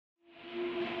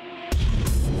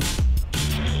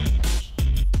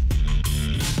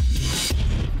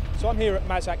I'm here at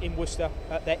Mazak in Worcester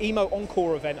at their EMO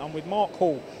Encore event. I'm with Mark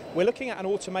Hall. We're looking at an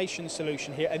automation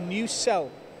solution here, a new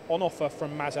cell on offer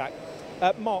from Mazak.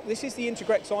 Mark, this is the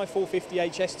Integrex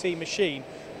i450H ST machine,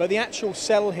 but the actual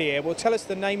cell here, well, tell us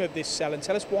the name of this cell and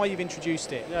tell us why you've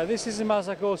introduced it. Yeah, this is a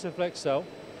Mazak Autoflex cell,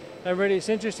 and really it's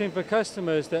interesting for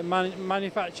customers that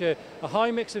manufacture a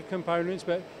high mix of components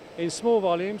but in small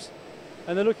volumes,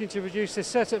 and they're looking to reduce their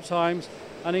setup times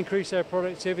and increase their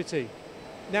productivity.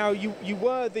 Now, you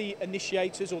were the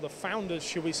initiators or the founders,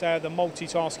 should we say, of the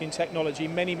multitasking technology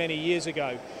many years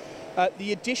ago.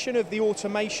 The addition of the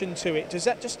automation to it, does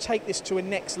that just take this to a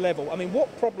next level? I mean,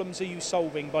 what problems are you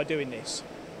solving by doing this?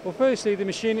 Well, firstly, the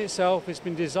machine itself has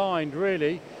been designed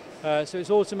really so it's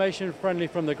automation friendly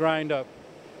from the ground up.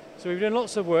 So we've done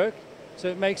lots of work, so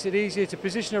it makes it easier to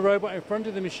position a robot in front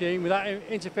of the machine without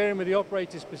interfering with the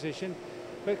operator's position.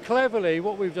 But cleverly,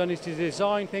 what we've done is to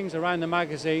design things around the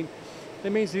magazine. That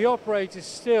means the operators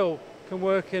still can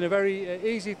work in a very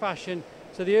easy fashion,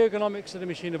 so the ergonomics of the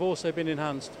machine have also been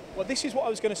enhanced. Well, this is what I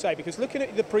was going to say, because looking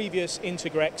at the previous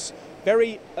Integrex,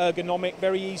 very ergonomic,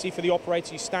 very easy for the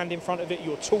operator. You stand in front of it,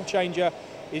 your tool changer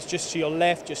is just to your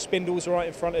left, your spindles are right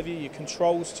in front of you, your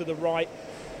controls to the right.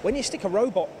 When you stick a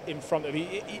robot in front of you,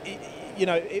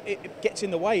 it gets in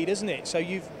the way, doesn't it? So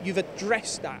you've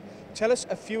addressed that. Tell us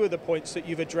a few of the points that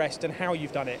you've addressed and how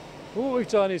you've done it. Well, what we've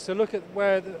done is to look at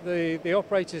where the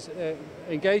operator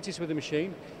engages with the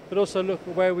machine, but also look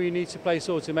at where we need to place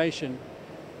automation.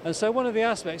 And so one of the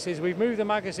aspects is we've moved the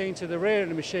magazine to the rear of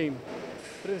the machine,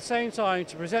 but at the same time,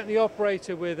 to present the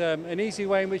operator with an easy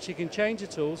way in which he can change the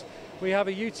tools, we have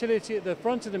a utility at the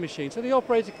front of the machine, so the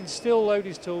operator can still load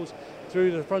his tools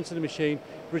through the front of the machine,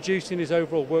 reducing his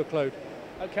overall workload.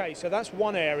 Okay, so that's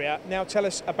one area. Now tell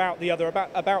us about the other,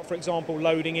 about for example,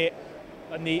 loading it,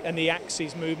 and the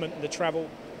axis movement and the travel.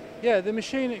 Yeah, the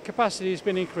machine capacity has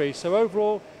been increased. So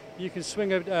overall, you can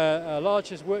swing a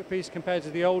larger workpiece compared to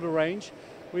the older range.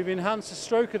 We've enhanced the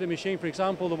stroke of the machine. For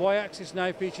example, the Y-axis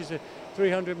now features a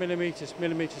 300 millimeter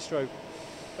stroke.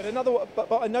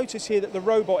 But I notice here that the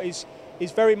robot is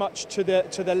very much to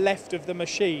the left of the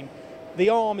machine. The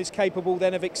arm is capable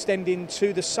then of extending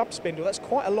to the sub-spindle. That's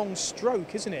quite a long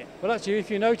stroke, isn't it? Well, actually,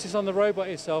 if you notice on the robot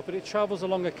itself, it travels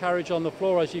along a carriage on the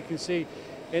floor, as you can see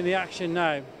in the action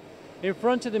now. In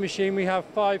front of the machine, we have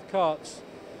 5 carts,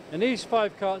 and these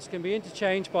 5 carts can be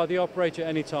interchanged by the operator at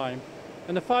any time.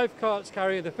 And the 5 carts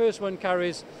the first one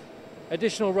carries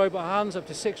additional robot hands, up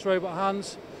to 6 robot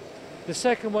hands. The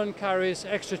second one carries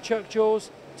extra chuck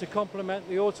jaws to complement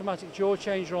the automatic jaw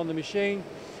changer on the machine.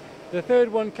 The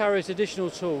third one carries additional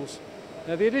tools.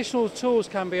 Now, the additional tools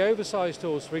can be oversized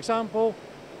tools, for example,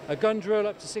 a gun drill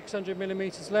up to 600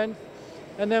 millimeters length,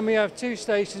 and then we have 2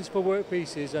 stations for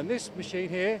workpieces. And this machine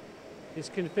here is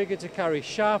configured to carry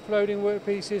shaft loading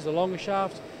workpieces, a longer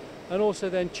shaft, and also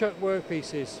then chuck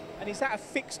workpieces. And is that a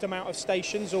fixed amount of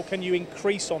stations, or can you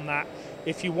increase on that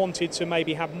if you wanted to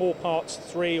maybe have more parts,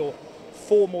 3 or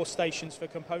 4 more stations for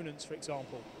components, for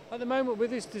example? At the moment,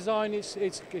 with this design, it's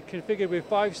configured with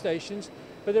 5 stations,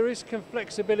 but there is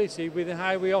flexibility with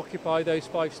how we occupy those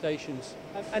 5 stations.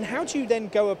 And how do you then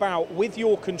go about, with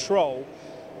your control,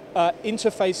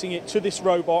 interfacing it to this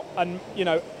robot, and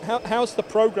how's the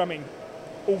programming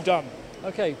all done?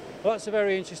 Okay, well, that's a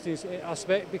very interesting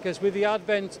aspect, because with the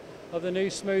advent of the new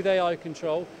smooth AI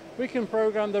control, we can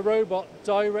program the robot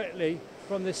directly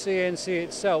from the CNC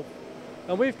itself.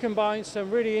 And we've combined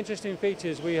some really interesting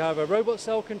features. We have a robot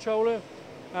cell controller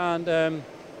and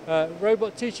a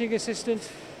robot teaching assistant,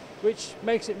 which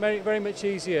makes it very much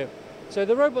easier. So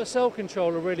the robot cell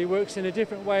controller really works in a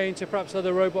different way into perhaps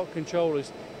other robot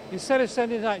controllers. Instead of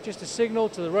sending out just a signal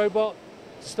to the robot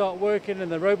to start working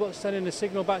and the robot sending the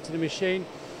signal back to the machine,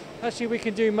 actually we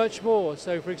can do much more.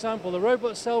 So for example, the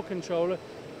robot cell controller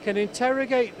can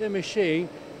interrogate the machine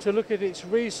to look at its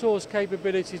resource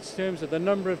capability in terms of the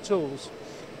number of tools.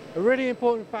 A really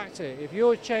important factor, if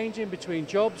you're changing between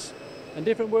jobs and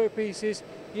different workpieces,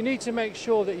 you need to make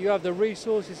sure that you have the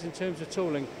resources in terms of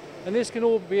tooling. And this can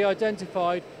all be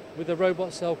identified with the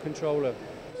robot cell controller.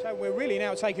 So we're really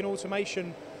now taking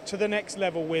automation to the next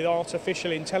level with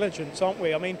artificial intelligence, aren't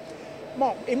we? I mean,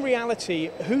 Mark, in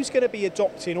reality, who's going to be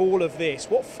adopting all of this?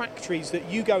 What factories that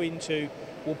you go into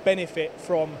will benefit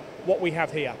from what we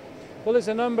have here? Well, there's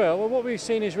a number. Well, what we've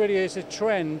seen is really a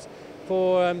trend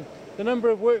for the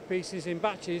number of workpieces in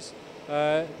batches,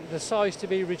 the size to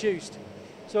be reduced.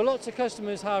 So lots of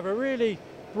customers have a really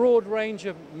broad range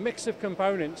of mix of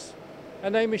components,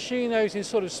 and they machine those in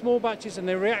sort of small batches, and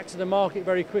they react to the market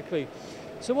very quickly.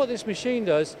 So what this machine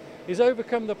does is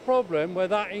overcome the problem where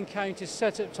that encounters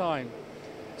setup time.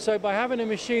 So by having a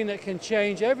machine that can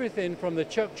change everything from the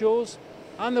chuck jaws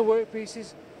and the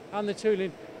workpieces and the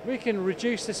tooling, we can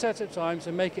reduce the setup times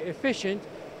and make it efficient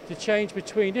to change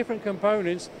between different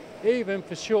components, even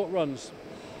for short runs.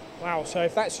 Wow, so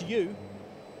if that's you,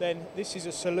 then this is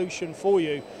a solution for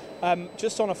you.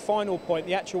 Just on a final point,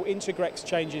 the actual Integrex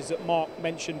changes that Mark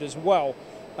mentioned as well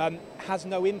has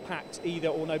no impact either,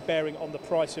 or no bearing on the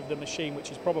price of the machine, which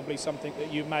is probably something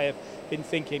that you may have been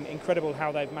thinking. Incredible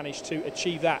how they've managed to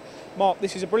achieve that. Mark,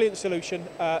 this is a brilliant solution.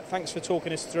 Thanks for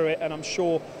talking us through it, and I'm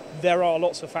sure there are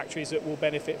lots of factories that will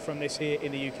benefit from this here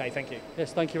in the UK. Thank you.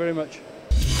 Yes, thank you very much.